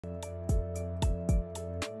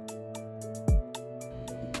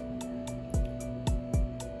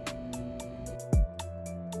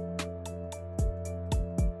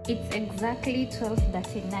It's exactly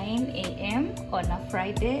 12:39 a.m. on a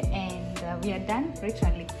Friday, and we are done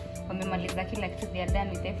literally. They are done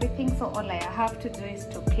with everything, so all I have to do is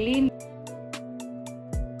to clean.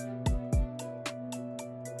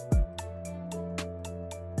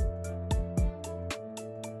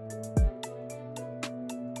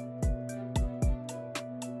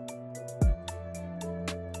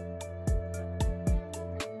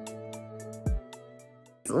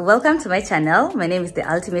 Welcome to my channel. My name is the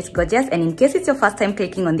Ultimate Gorgeous, and in case it's your first time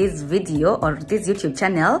clicking on this video or this YouTube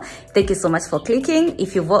channel, thank you so much for clicking.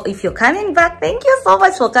 If you're coming back, thank you so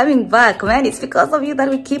much for coming back, man. It's because of you that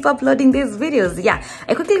we keep uploading these videos. Yeah,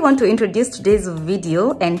 I quickly want to introduce today's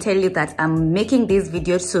video and tell you that I'm making this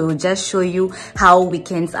video to just show you how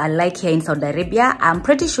weekends are like here in Saudi Arabia. I'm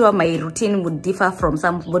pretty sure my routine would differ from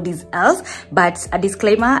somebody's else, but a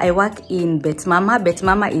disclaimer, I work in Bet Mama. Bet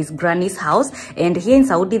Mama is Granny's house, and here in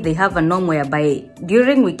Saudi they have a norm whereby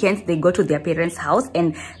during weekends they go to their parents' house,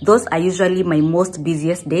 and those are usually my most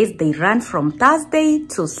busiest days. They run from Thursday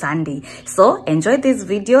to Sunday. So enjoy this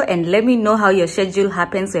video and let me know how your schedule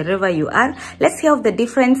happens wherever you are. Let's hear of the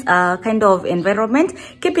different kind of environment,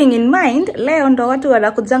 keeping in mind leo ndo watu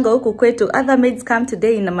wanakujanga huku kwetu. Other maids come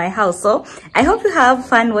today in my house, so I hope you have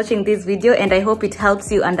fun watching this video, and I hope it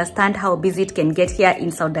helps you understand how busy it can get here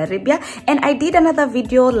in Saudi Arabia. And I did another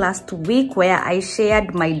video last week where I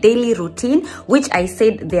shared my daily routine, which I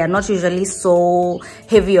said they are not usually so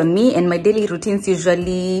heavy on me, and my daily routines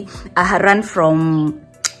usually run from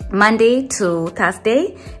Monday to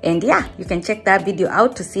Thursday. And yeah, you can check that video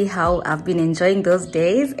out to see how I've been enjoying those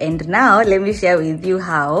days. And now let me share with you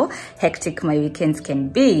how hectic my weekends can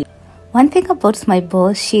be. One thing about my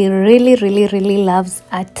boss, she really loves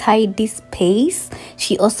a tidy space.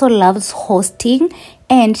 She also loves hosting,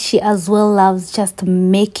 and she as well loves just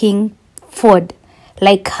making food.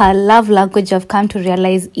 Like, her love language, I've come to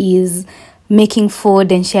realize, is making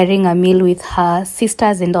food and sharing a meal with her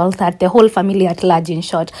sisters and all that, the whole family at large, in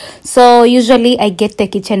short. So usually I get the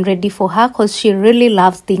kitchen ready for her because she really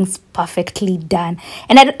loves things perfectly done.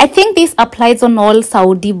 And I think this applies on all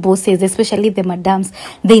Saudi bosses, especially the madams.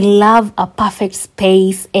 They love a perfect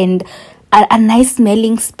space and a nice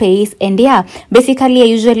smelling space. And yeah, basically I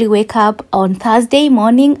usually wake up on Thursday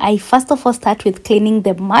morning. I first of all start with cleaning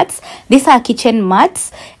the mats. These are kitchen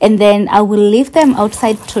mats, and then I will leave them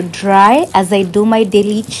outside to dry as I do my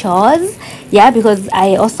daily chores. Yeah, because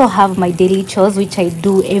I also have my daily chores which I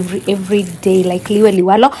do every day, like liwe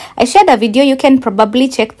liwalo. I shared a video, you can probably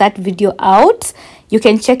check that video out. You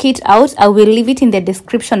can check it out. I will leave it in the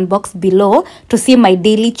description box below to see my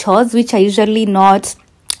daily chores, which are usually not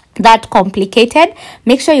that complicated.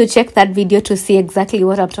 Make sure you check that video to see exactly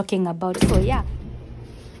what I'm talking about. So yeah,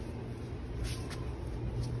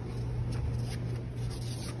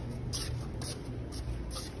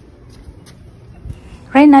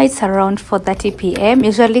 right now it's around 4:30 p.m.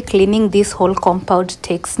 Usually cleaning this whole compound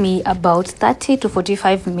takes me about 30 to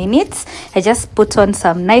 45 minutes. I just put on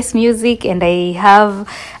some nice music, and I have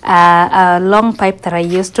a long pipe that I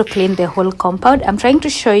use to clean the whole compound. I'm trying to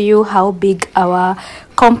show you how big our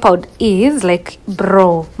compound is. Like,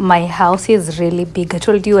 bro, my house is really big. I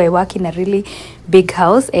told you I work in a really big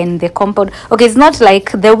house, and the compound, okay, it's not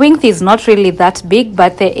like the width is not really that big,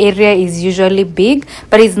 but the area is usually big,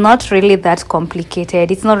 but it's not really that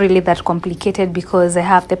complicated. It's not really that complicated because I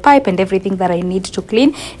have the pipe and everything that I need to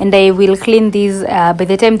clean, and I will clean these by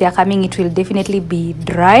the time they are coming. It will definitely be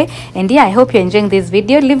dry. And yeah, I hope you're enjoying this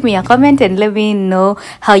video. Leave me a comment and let me know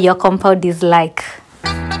how your compound is like.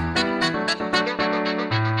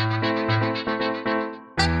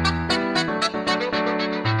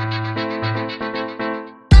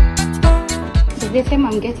 By the time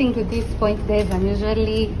I'm getting to this point, guys, I'm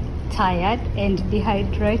usually tired and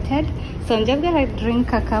dehydrated, so I'm just gonna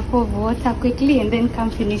drink a cup of water quickly and then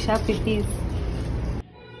come finish up with this.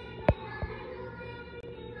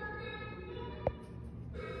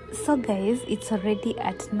 So guys, it's already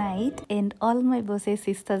at night and all my boss's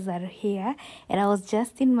sisters are here, and I was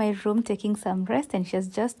just in my room taking some rest, and she has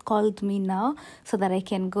just called me now so that I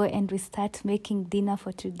can go and we start making dinner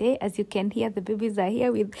for today. As you can hear, the babies are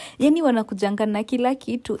here with, yani wanakujanga na kila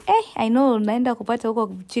kitu. I know naenda kupata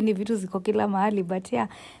huko chini vitu ziko kila mahali, but yeah,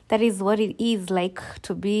 that is what it is like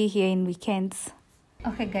to be here in weekends.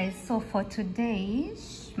 Okay guys, so for today,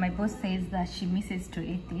 my boss says that she misses to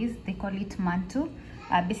eat this. They call it mantu.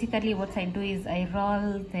 Basically what I do is I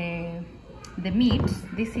roll the meat.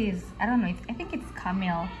 This is, I don't know, I think it's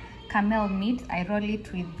camel meat. I roll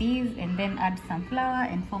it with these and then add some flour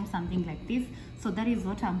and form something like this. So that is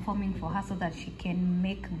what I'm forming for her so that she can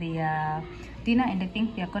make the dinner, and I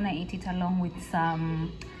think we are gonna eat it along with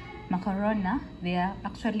some macaroni, they are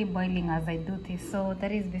actually boiling as I do this. So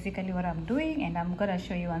that is basically what I'm doing, and I'm gonna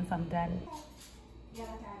show you once I'm done.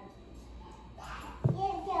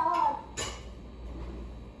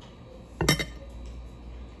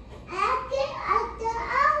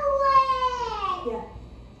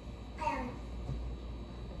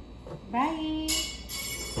 Bye.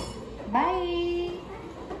 Bye.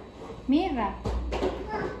 Mira.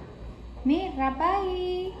 Mira,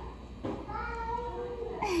 bye.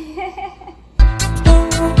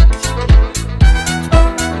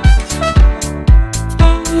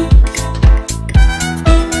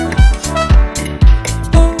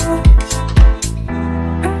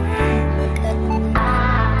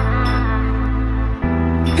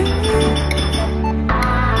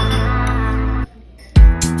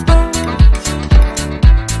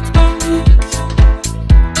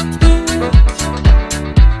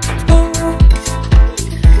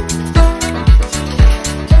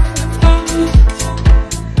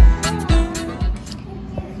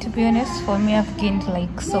 To be honest, for me, I've gained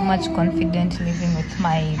like so much confidence living with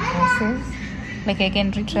my bosses. Like I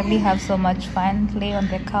can literally have so much fun, lay on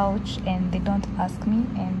the couch, and they don't ask me.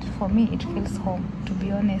 And for me, it feels home. To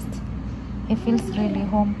be honest, it feels really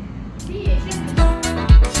home.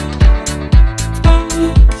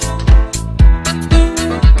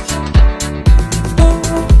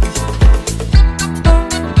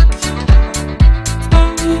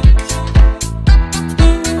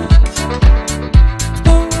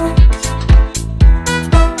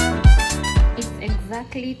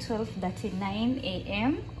 Exactly 12:39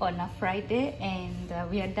 a.m. on a Friday,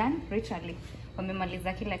 and we are done. Literally,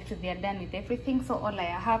 wamemaliza kila kitu, they are done with everything. So all I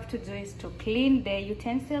have to do is to clean the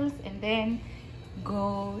utensils and then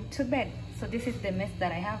go to bed. So this is the mess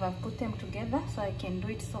that I have. I've put them together so I can do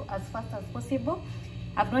it so as fast as possible.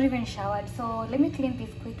 I've not even showered, so let me clean this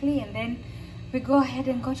quickly and then we go ahead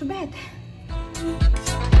and go to bed.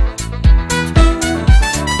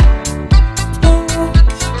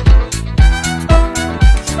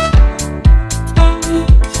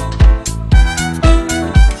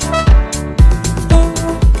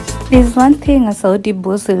 There's one thing a Saudi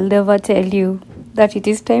boss will never tell you, that it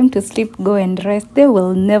is time to sleep, go and rest. They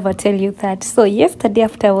will never tell you that. So yesterday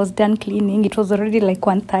after I was done cleaning, it was already like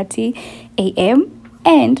 1:30 a.m.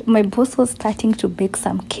 and my boss was starting to bake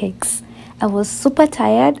some cakes. I was super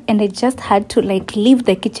tired and I just had to like leave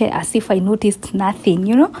the kitchen as if I noticed nothing,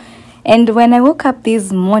 you know. And when I woke up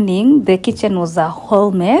this morning, the kitchen was a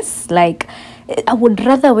whole mess. Like, I would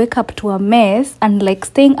rather wake up to a mess and like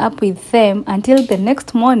staying up with them until the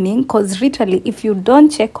next morning, because literally if you don't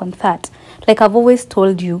check on that, like I've always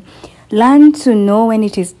told you, learn to know when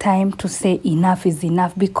it is time to say enough is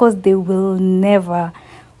enough, because they will never.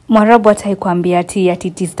 Mwarabu ataikwambia ati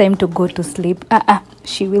it is time to go to sleep.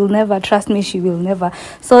 She will never, trust me, she will never.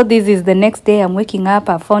 So this is the next day. I'm waking up,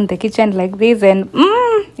 I found the kitchen like this and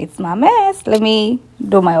it's my mess. Let me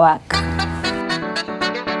do my work.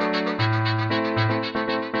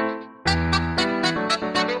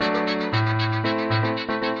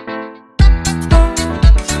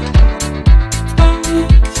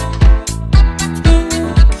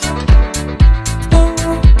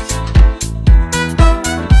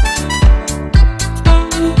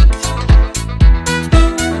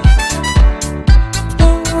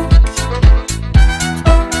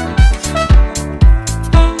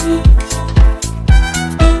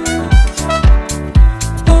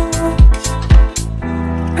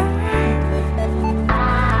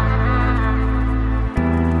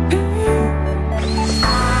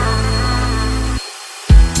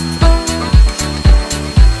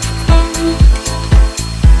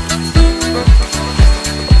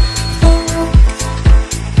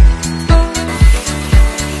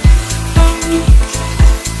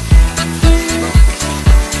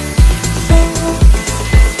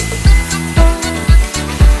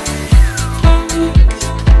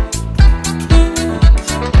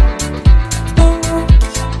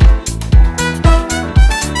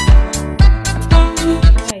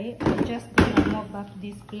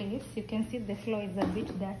 You can see the floor is a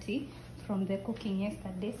bit dirty from the cooking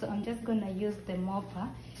yesterday, so I'm just gonna use the mopper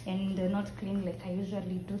and not clean like I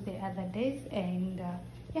usually do the other days. And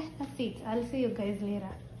yeah, that's it. I'll see you guys later.